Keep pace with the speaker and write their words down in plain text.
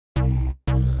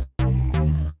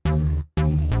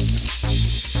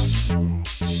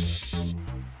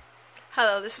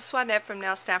Hello, this is Swanette from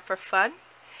Nail Stamp for Fun.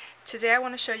 Today I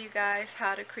want to show you guys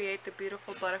how to create the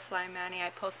beautiful butterfly mani I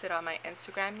posted on my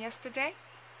Instagram yesterday.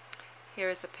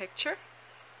 Here is a picture.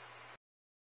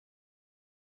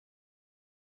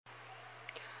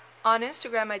 On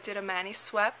Instagram I did a mani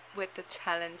swap with the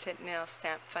talented nail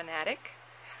stamp fanatic.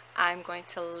 I'm going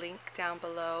to link down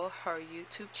below her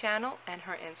YouTube channel and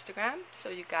her Instagram so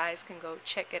you guys can go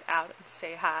check it out and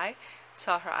say hi.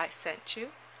 Tell her I sent you.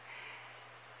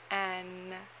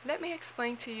 And let me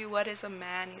explain to you what is a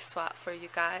mani swap for you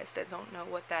guys that don't know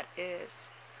what that is.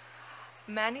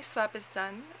 Mani swap is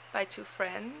done by two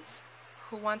friends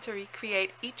who want to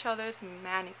recreate each other's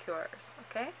manicures,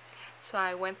 okay? So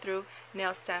I went through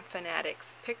Nail Stamp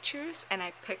Fanatic's pictures and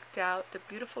I picked out the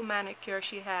beautiful manicure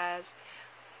she has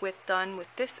done with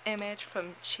this image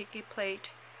from Cheeky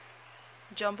Plate,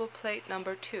 Jumbo Plate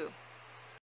number 2.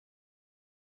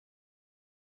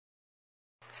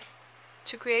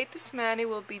 To create this mani,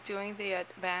 we'll be doing the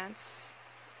advanced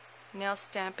nail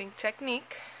stamping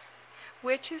technique,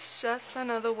 which is just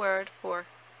another word for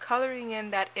coloring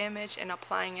in that image and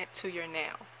applying it to your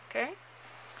nail, okay?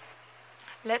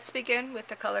 Let's begin with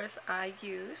the colors I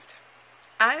used.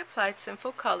 I applied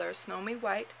Sinful color, Snowy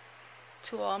White,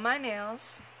 to all my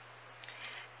nails.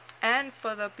 And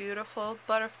for the beautiful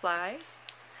butterflies,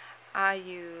 I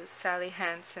used Sally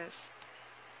Hansen's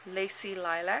Lacey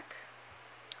Lilac,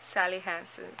 Sally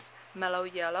Hansen's Mellow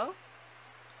Yellow,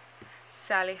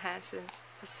 Sally Hansen's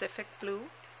Pacific Blue,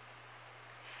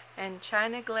 and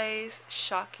China Glaze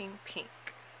Shocking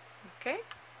Pink. Okay?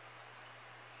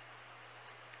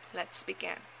 Let's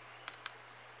begin.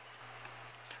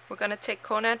 We're going to take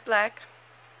Coconut Black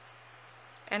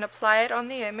and apply it on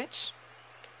the image.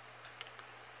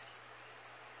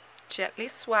 Gently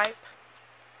swipe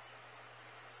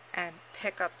and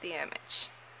pick up the image.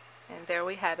 And there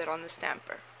we have it on the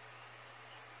stamper.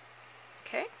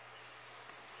 Okay?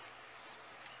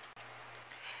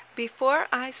 Before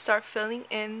I start filling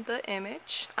in the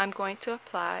image, I'm going to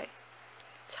apply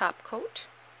top coat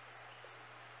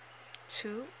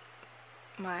to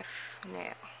my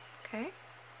nail. Okay?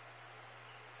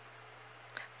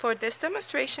 For this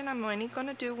demonstration, I'm only going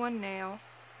to do one nail.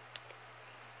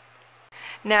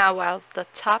 Now, while the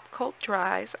top coat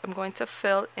dries, I'm going to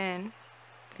fill in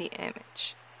the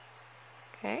image.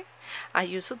 Okay? I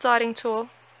use a dotting tool,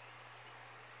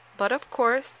 but of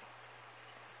course,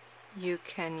 you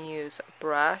can use a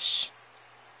brush,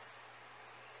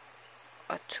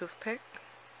 a toothpick,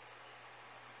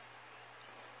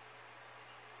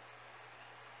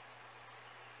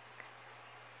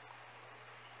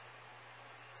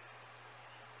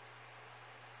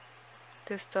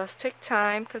 this does take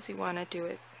time because you want to do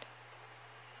it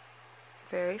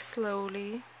very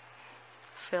slowly,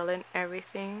 fill in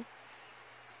everything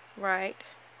right.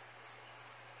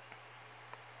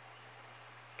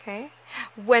 Okay,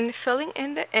 when filling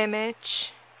in the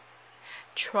image,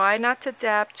 try not to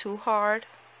dab too hard,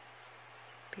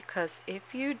 because if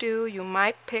you do, you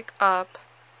might pick up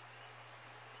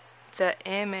the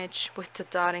image with the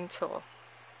dotting tool.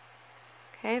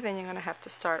 Okay, then you're going to have to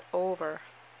start over.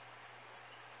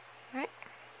 Right?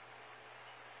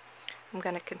 I'm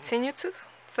going to continue to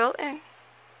fill in,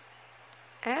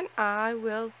 and I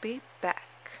will be back.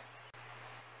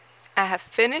 I have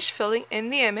finished filling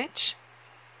in the image.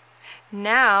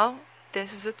 Now,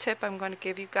 this is a tip I'm going to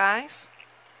give you guys.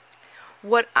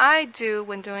 What I do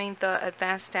when doing the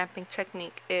advanced stamping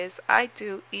technique is I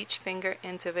do each finger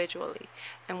individually.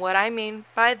 And what I mean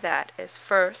by that is,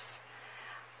 first,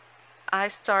 I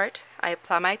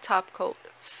apply my top coat,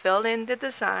 fill in the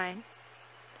design,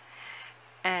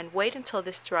 and wait until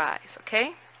this dries,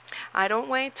 okay? I don't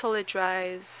wait till it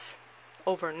dries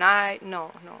overnight.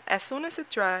 No. As soon as it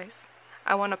dries,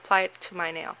 I want to apply it to my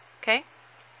nail, okay?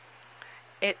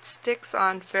 It sticks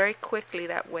on very quickly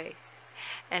that way.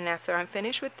 And after I'm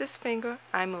finished with this finger,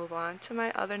 I move on to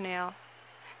my other nail.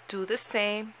 Do the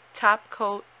same, top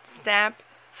coat, stamp,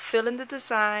 fill in the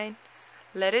design,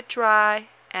 let it dry,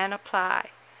 and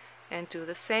apply. And do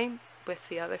the same with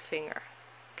the other finger,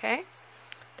 okay?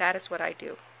 That is what I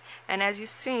do. And as you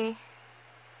see,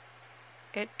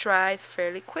 it dries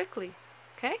fairly quickly,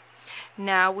 okay?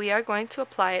 Now we are going to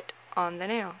apply it on the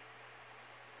nail.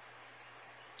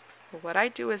 So what I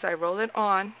do is I roll it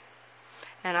on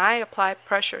and I apply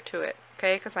pressure to it,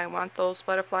 okay? Because I want those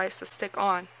butterflies to stick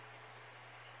on.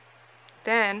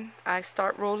 Then I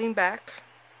start rolling back,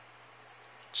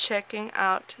 checking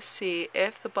out to see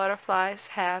if the butterflies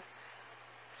have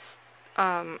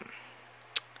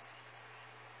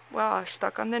are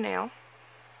stuck on the nail.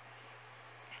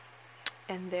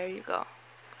 And there you go.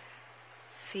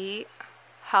 See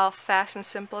how fast and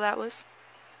simple that was?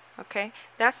 Okay,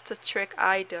 that's the trick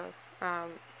I do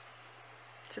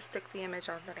to stick the image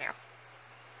on the nail.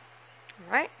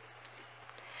 Alright,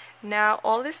 now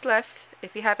all is left,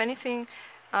 if you have anything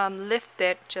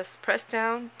lifted, just press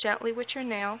down gently with your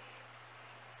nail.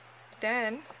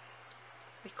 Then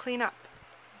we clean up.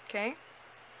 Okay,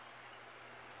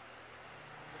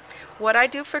 what I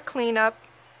do for cleanup,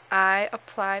 I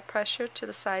apply pressure to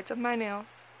the sides of my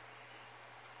nails.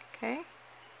 Okay,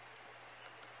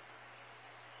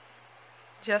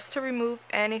 just to remove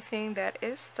anything that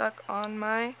is stuck on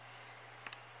my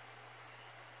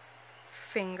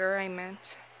finger, I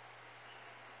meant.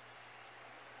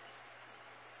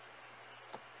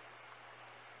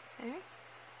 Okay,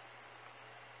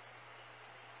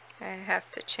 I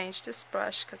have to change this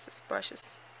brush because this brush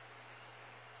is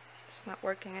not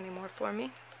working anymore for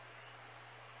me.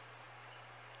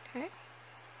 Okay,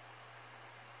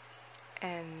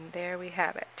 and there we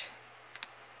have it.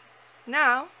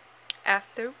 Now,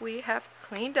 after we have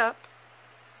cleaned up,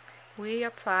 we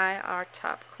apply our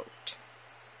top coat.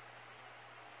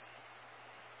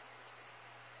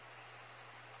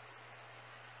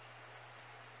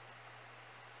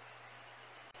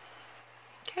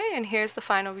 Okay, and here's the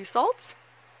final results.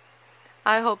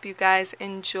 I hope you guys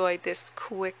enjoyed this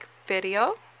quick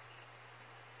video.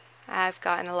 I've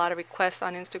gotten a lot of requests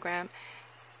on Instagram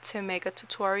to make a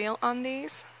tutorial on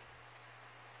these.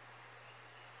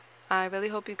 I really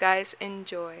hope you guys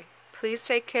enjoy. Please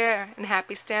take care and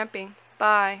happy stamping.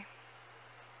 Bye.